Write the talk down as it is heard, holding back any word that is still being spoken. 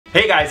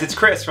Hey guys, it's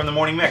Chris from The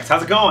Morning Mix.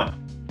 How's it going?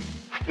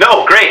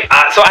 No, great.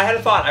 So I had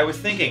a thought. I was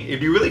thinking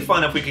it'd be really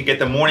fun if we could get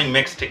The Morning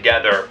Mix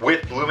together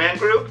with Blue Man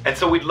Group. And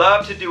so we'd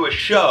love to do a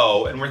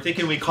show, and we're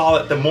thinking we call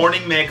it The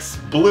Morning Mix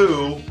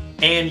Blue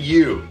and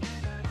You.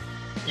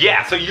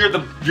 Yeah, so you're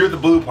the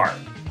blue part.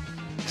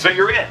 So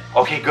you're in.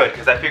 Okay, good,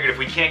 because I figured if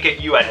we can't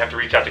get you, I'd have to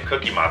reach out to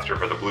Cookie Monster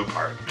for the blue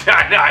part. No,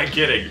 I'm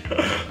kidding.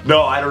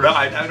 No, I don't know.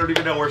 I don't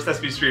even know where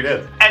Sesame Street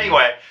is.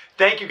 Anyway,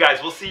 thank you guys.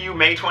 We'll see you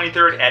May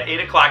 23rd at 8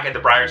 o'clock at the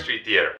Briar Street Theater.